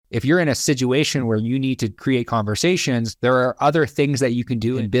if you're in a situation where you need to create conversations, there are other things that you can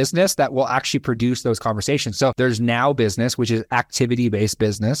do in business that will actually produce those conversations. So there's now business, which is activity-based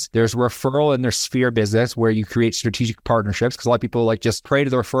business. There's referral and there's sphere business, where you create strategic partnerships, because a lot of people like just pray to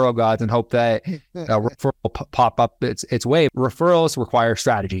the referral gods and hope that referral pop up its way. Referrals require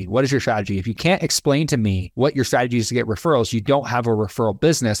strategy. What is your strategy? If you can't explain to me what your strategy is to get referrals, you don't have a referral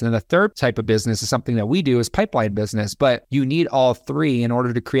business. And then the third type of business is something that we do, is pipeline business, but you need all three in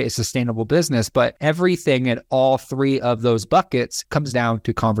order to create a sustainable business. But everything in all three of those buckets comes down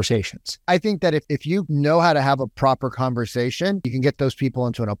to conversations. I think that if you know how to have a proper conversation, you can get those people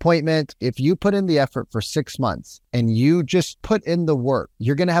into an appointment. If you put in the effort for 6 months and you just put in the work,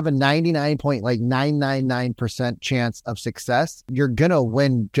 you're going to have a 99.999% chance of success. You're going to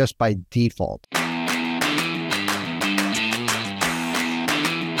win just by default.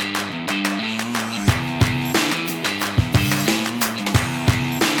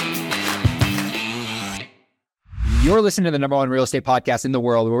 You're listening to the #1 real estate podcast in the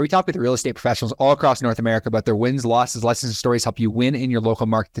world, where we talk with real estate professionals all across North America about their wins, losses, lessons, and stories, help you win in your local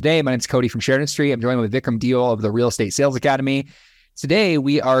market today. My name is Cody from Sheridan Street. I'm joined with Vikram Deol of the Real Estate Sales Academy. Today,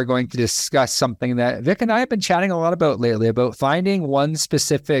 we are going to discuss something that Vic and I have been chatting a lot about lately, about finding one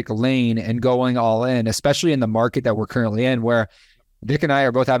specific lane and going all in, especially in the market that we're currently in, where Vic and I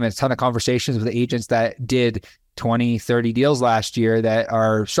are both having a ton of conversations with agents that did 20, 30 deals last year that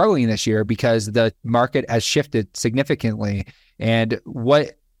are struggling this year because the market has shifted significantly. And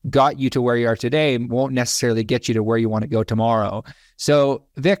what got you to where you are today won't necessarily get you to where you want to go tomorrow. So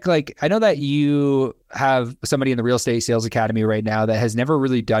Vic, I know that you have somebody in the Real Estate Sales Academy right now that has never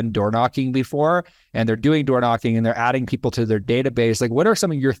really done door knocking before, and they're doing door knocking and they're adding people to their database. What are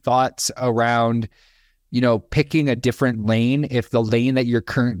some of your thoughts around picking a different lane if the lane that you're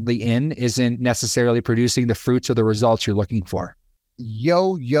currently in isn't necessarily producing the fruits or the results you're looking for?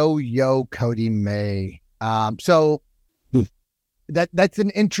 Yo, Cody May. So that's an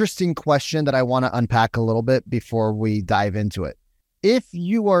interesting question that I want to unpack a little bit before we dive into it. If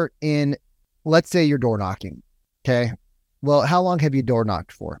you are in, let's say you're door knocking, okay? Well, how long have you door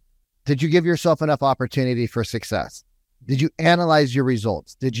knocked for? Did you give yourself enough opportunity for success? Did you analyze your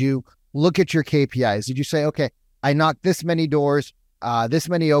results? Did you look at your KPIs? Did you say, okay, I knocked this many doors, this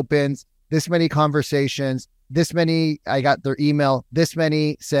many opens, this many conversations, this many, I got their email, this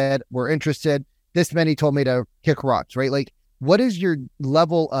many said we're interested, this many told me to kick rocks, right? What is your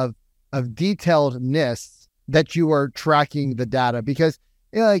level of detailedness that you are tracking the data? Because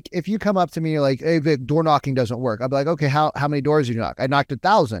if you come up to me, you're like, hey, Vic, door knocking doesn't work. I'll be like, okay, how many doors did you knock? I knocked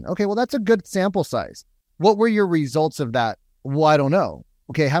 1,000. Okay, well, that's a good sample size. What were your results of that? Well, I don't know.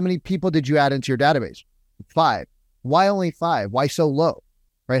 Okay, how many people did you add into your database? 5. Why only 5? Why so low?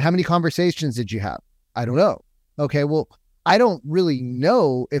 Right? How many conversations did you have? I don't know. Okay, well, I don't really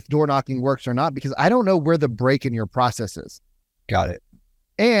know if door knocking works or not, because I don't know where the break in your process is. Got it.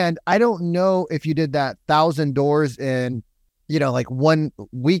 And I don't know if you did that 1,000 doors in, one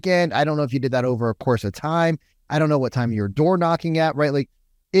weekend. I don't know if you did that over a course of time. I don't know what time you're door knocking at, right?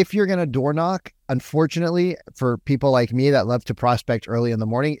 If you're going to door knock, unfortunately, for people like me that love to prospect early in the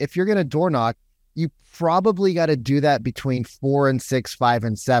morning, if you're going to door knock, you probably got to do that between 4 and 6, 5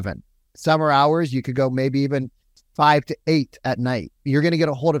 and 7. Summer hours, you could go maybe even 5 to 8 at night. You're going to get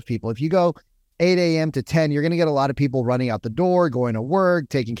a hold of people. If you go 8 a.m. to 10, you're going to get a lot of people running out the door, going to work,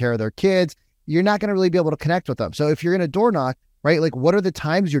 taking care of their kids. You're not going to really be able to connect with them. So if you're going to door knock, right, what are the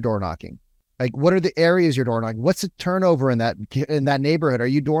times you're door knocking? What are the areas you're door knocking? What's the turnover in that neighborhood? Are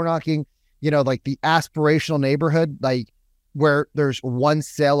you door knocking, the aspirational neighborhood, where there's one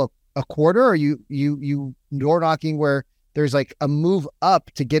sale a quarter? Or you door knocking where there's a move up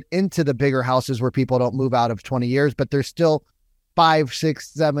to get into the bigger houses where people don't move out of 20 years, but there's still 5,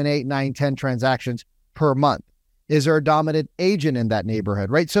 6, 7, 8, 9, 10 transactions per month? Is there a dominant agent in that neighborhood,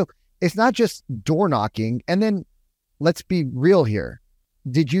 right? So it's not just door knocking. And then let's be real here.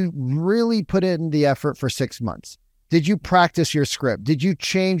 Did you really put in the effort for 6 months? Did you practice your script? Did you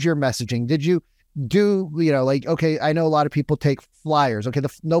change your messaging? Did you do, okay, I know a lot of people take flyers. Okay,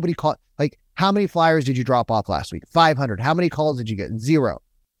 nobody called, how many flyers did you drop off last week? 500. How many calls did you get? 0.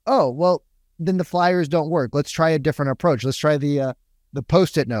 Oh, well, then the flyers don't work. Let's try a different approach. Let's try the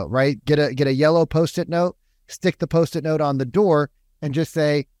Post-it note, right? Get a yellow Post-it note, stick the Post-it note on the door and just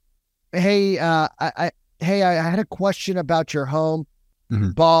say, hey, I had a question about your home.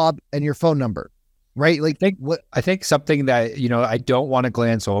 Mm-hmm. Bob, and your phone number, right? I think something that, I don't want to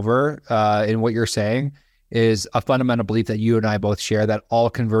glance over in what you're saying is a fundamental belief that you and I both share, that all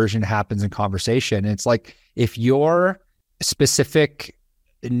conversion happens in conversation. And it's if your specific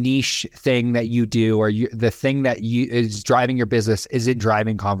niche thing that you do, or the thing that is driving your business isn't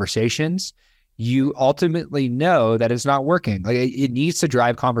driving conversations, you ultimately know that it's not working. Like it needs to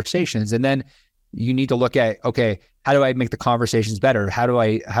drive conversations. And then you need to look at, okay, how do I make the conversations better? How do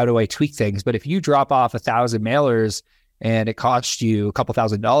I tweak things? But if you drop off 1,000 mailers and it costs you a couple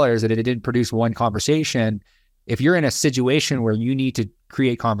 $1,000s and it didn't produce one conversation, if you're in a situation where you need to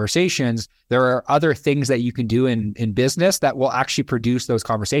create conversations, there are other things that you can do in business that will actually produce those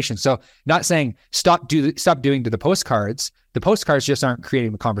conversations. So not saying stop doing the postcards. The postcards just aren't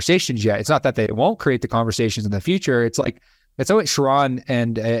creating the conversations yet. It's not that they won't create the conversations in the future. It's like, it's what Sharon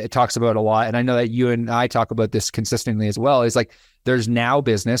and it talks about a lot. And I know that you and I talk about this consistently as well. Is like, there's now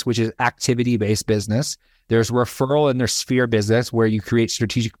business, which is activity-based business. There's referral and there's sphere business, where you create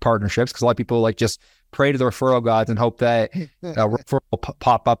strategic partnerships. Because a lot of people like just pray to the referral gods and hope that referral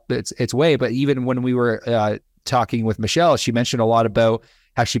pop up its way. But even when we were talking with Michelle, she mentioned a lot about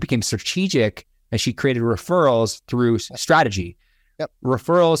how she became strategic and she created referrals through strategy. Yep.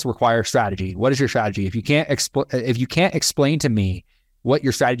 Referrals require strategy. What is your strategy? If you can't explain to me what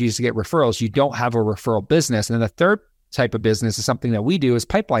your strategy is to get referrals, you don't have a referral business. And then the third type of business is something that we do, is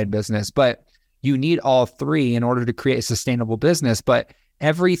pipeline business. But you need all three in order to create a sustainable business. But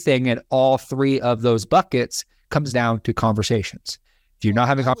everything in all three of those buckets comes down to conversations. If you're not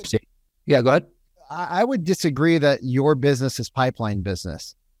having conversation, yeah, go ahead. I would disagree that your business is pipeline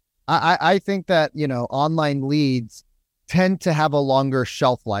business. I think that, online leads tend to have a longer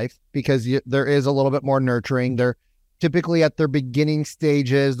shelf life because there is a little bit more nurturing. They're typically at their beginning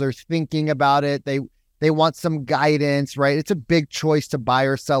stages. They're thinking about it. They want some guidance, right? It's a big choice to buy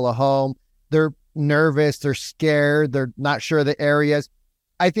or sell a home. They're nervous. They're scared. They're not sure of the areas.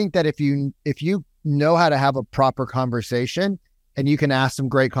 I think that if you know how to have a proper conversation and you can ask some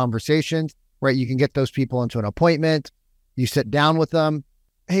great conversations, right? You can get those people into an appointment. You sit down with them.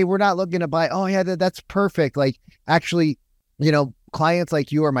 Hey, we're not looking to buy. Oh yeah, that's perfect. Like actually, clients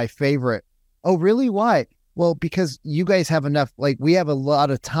like you are my favorite. Oh, really? Why? Well, because you guys have enough, like we have a lot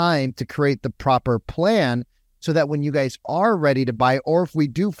of time to create the proper plan so that when you guys are ready to buy, or if we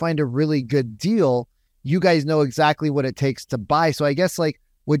do find a really good deal, you guys know exactly what it takes to buy. So I guess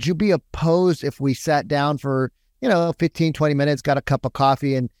would you be opposed if we sat down for, 15, 20 minutes, got a cup of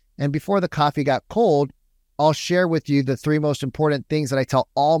coffee and before the coffee got cold, I'll share with you the three most important things that I tell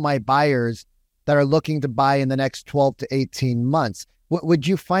all my buyers that are looking to buy in the next 12 to 18 months. Would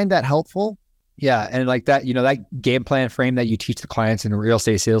you find that helpful? Yeah. And like that, that game plan frame that you teach the clients in the Real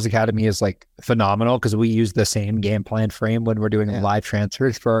Estate Sales Academy is like phenomenal, because we use the same game plan frame when we're doing live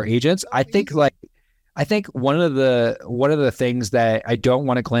transfers for our agents. I think one of the things that I don't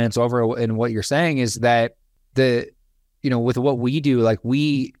want to glance over in what you're saying is that with what we do,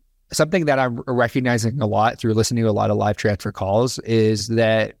 something that I'm recognizing a lot through listening to a lot of live transfer calls is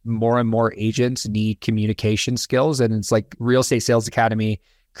that more and more agents need communication skills. And it's like Real Estate Sales Academy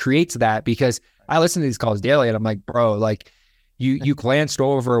creates that, because I listen to these calls daily and I'm like, bro, you glanced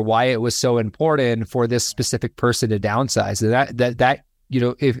over why it was so important for this specific person to downsize. And that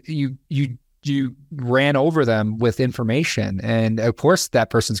if you ran over them with information, and of course that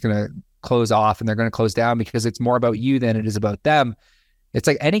person's going to close off and they're going to close down because it's more about you than it is about them. It's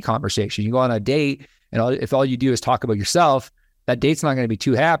like any conversation. You go on a date and if all you do is talk about yourself, that date's not going to be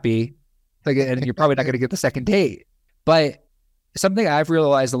too happy. And you're probably not going to get the second date. But something I've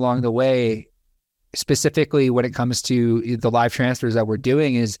realized along the way, specifically when it comes to the live transfers that we're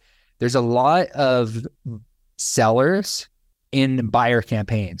doing, is there's a lot of sellers in buyer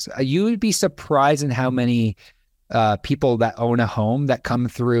campaigns. You would be surprised in how many people that own a home that come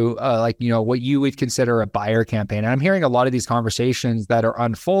through, what you would consider a buyer campaign. And I'm hearing a lot of these conversations that are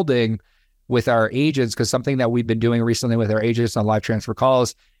unfolding with our agents, because something that we've been doing recently with our agents on live transfer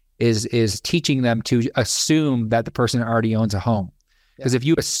calls is teaching them to assume that the person already owns a home. Because if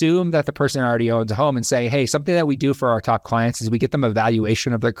you assume that the person already owns a home and say, hey, something that we do for our top clients is we get them a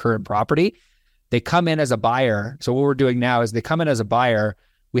valuation of their current property. They come in as a buyer. So what we're doing now is they come in as a buyer.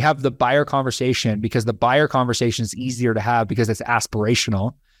 We have the buyer conversation, because the buyer conversation is easier to have because it's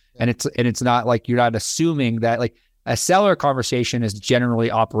aspirational. And it's not like you're not assuming that, like a seller conversation is generally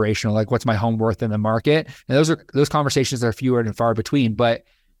operational. Like, what's my home worth in the market? And those conversations are fewer and far between, but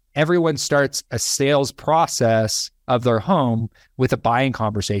everyone starts a sales process of their home with a buying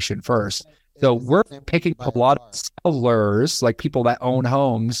conversation first. So we're picking a lot of sellers, like people that own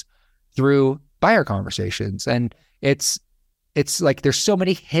homes, through buyer conversations. And it's like there's so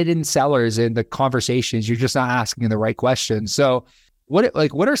many hidden sellers in the conversations. You're just not asking the right questions. So what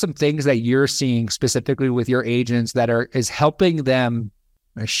are some things that you're seeing specifically with your agents that is helping them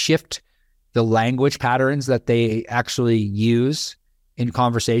shift the language patterns that they actually use in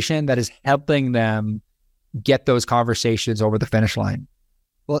conversation that is helping them get those conversations over the finish line?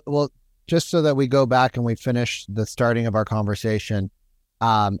 Well, just so that we go back and we finish the starting of our conversation,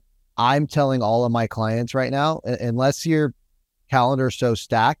 I'm telling all of my clients right now, unless your calendar is so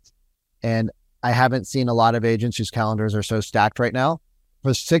stacked, and I haven't seen a lot of agents whose calendars are so stacked right now,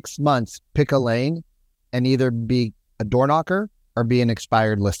 for 6 months, pick a lane and either be a door knocker or be an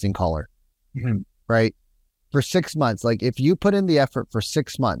expired listing caller, right? For 6 months, like if you put in the effort for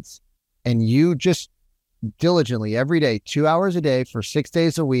 6 months and you just diligently every day, 2 hours a day for 6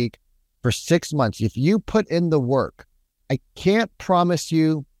 days a week, for 6 months, if you put in the work, I can't promise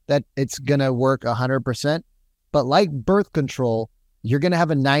you that it's going to work 100%, but like birth control, you're going to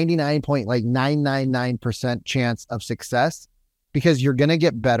have a 99.999% chance of success because you're going to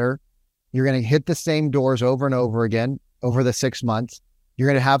get better. You're going to hit the same doors over and over again over the 6 months. You're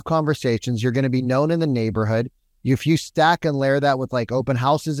going to have conversations. You're going to be known in the neighborhood. If you stack and layer that with like open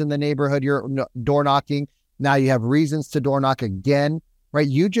houses in the neighborhood, you're door knocking. Now you have reasons to door knock again, right?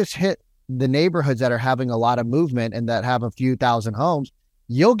 You just hit the neighborhoods that are having a lot of movement and that have a few thousand homes.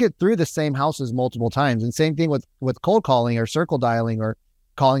 You'll get through the same houses multiple times. And same thing with cold calling or circle dialing or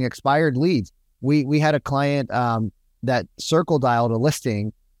calling expired leads. We had a client that circle dialed a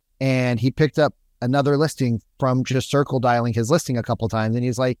listing, and he picked up another listing from just circle dialing his listing a couple of times. And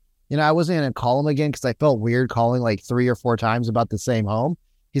he's like, I wasn't going to call him again because I felt weird calling like 3 or 4 times about the same home.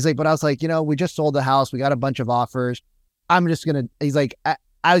 He's like, but I was like, we just sold the house. We got a bunch of offers. I'm just going to, he's like,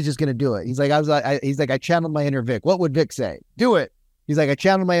 I was just going to do it. He's like, I channeled my inner Vic. What would Vic say? Do it. He's like, I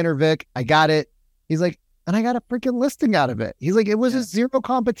channeled my inner Vic. I got it. He's like, and I got a freaking listing out of it. He's like, it was a zero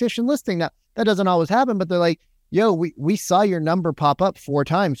competition listing. Now that doesn't always happen, but they're like, yo, we saw your number pop up 4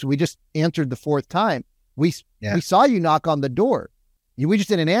 times. So we just answered the 4th time. We saw you knock on the door. We just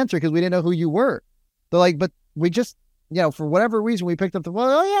didn't answer because we didn't know who you were. They're like, but we just, for whatever reason, we picked up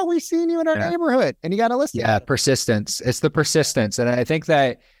we seen you in our neighborhood and you got a listing. Yeah, persistence. It's the persistence. And I think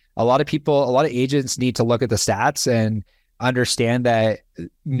that a lot of agents need to look at the stats and understand that,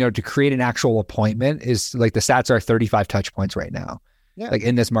 to create an actual appointment is like the stats are 35 touch points right now. Yeah. Like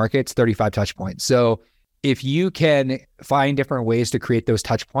in this market, it's 35 touch points. So if you can find different ways to create those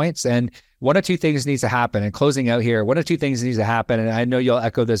touch points, and one of 2 things needs to happen, and closing out here, one of 2 things needs to happen. And I know you'll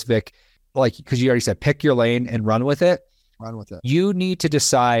echo this, Vic, like, because you already said, pick your lane and run with it. You need to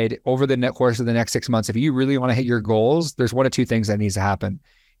decide over the course of the next 6 months, if you really want to hit your goals, there's one of 2 things that needs to happen.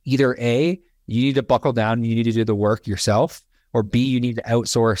 Either A, you need to buckle down and you need to do the work yourself, or B, you need to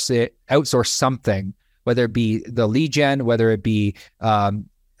outsource something, whether it be the lead gen, whether it be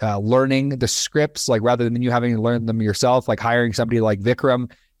learning the scripts, like rather than you having to learn them yourself, like hiring somebody like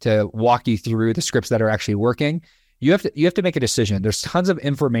Vikram to walk you through the scripts that are actually working. You have to make a decision. There's tons of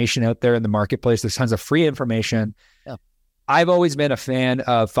information out there in the marketplace. There's tons of free information. Yeah. I've always been a fan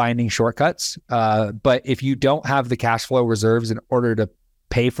of finding shortcuts, but if you don't have the cash flow reserves in order to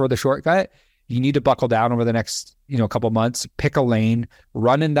pay for the shortcut, you need to buckle down over the next, couple months, pick a lane,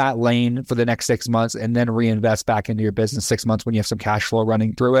 run in that lane for the next 6 months, and then reinvest back into your business 6 months when you have some cash flow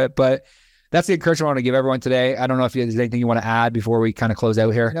running through it. But that's the encouragement I want to give everyone today. I don't know if there's anything you want to add before we kind of close out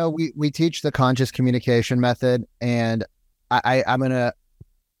here. We teach the conscious communication method, and I'm gonna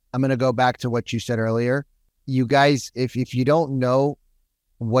go back to what you said earlier. You guys, if you don't know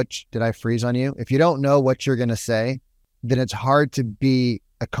did I freeze on you? If you don't know what you're gonna say, then it's hard to be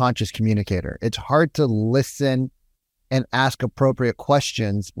a conscious communicator. It's hard to listen and ask appropriate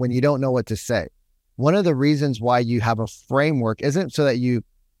questions when you don't know what to say. One of the reasons why you have a framework isn't so that you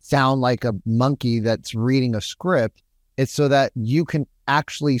sound like a monkey that's reading a script. It's so that you can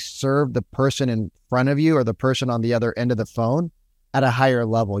actually serve the person in front of you or the person on the other end of the phone at a higher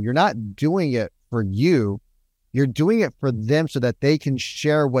level. You're not doing it for you. You're doing it for them so that they can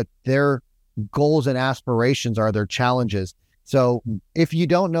share what their goals and aspirations are, their challenges. So if you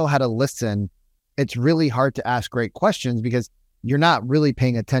don't know how to listen, it's really hard to ask great questions because you're not really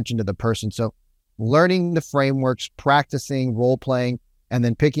paying attention to the person. So learning the frameworks, practicing, role playing, and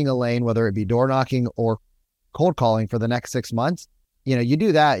then picking a lane, whether it be door knocking or cold calling for the next 6 months, you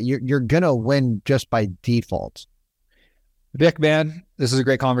do that, you're going to win just by default. Vic, man, this is a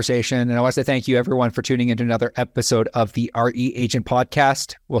great conversation. And I want to say thank you everyone for tuning into another episode of the RE Agent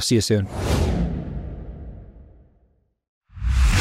Podcast. We'll see you soon.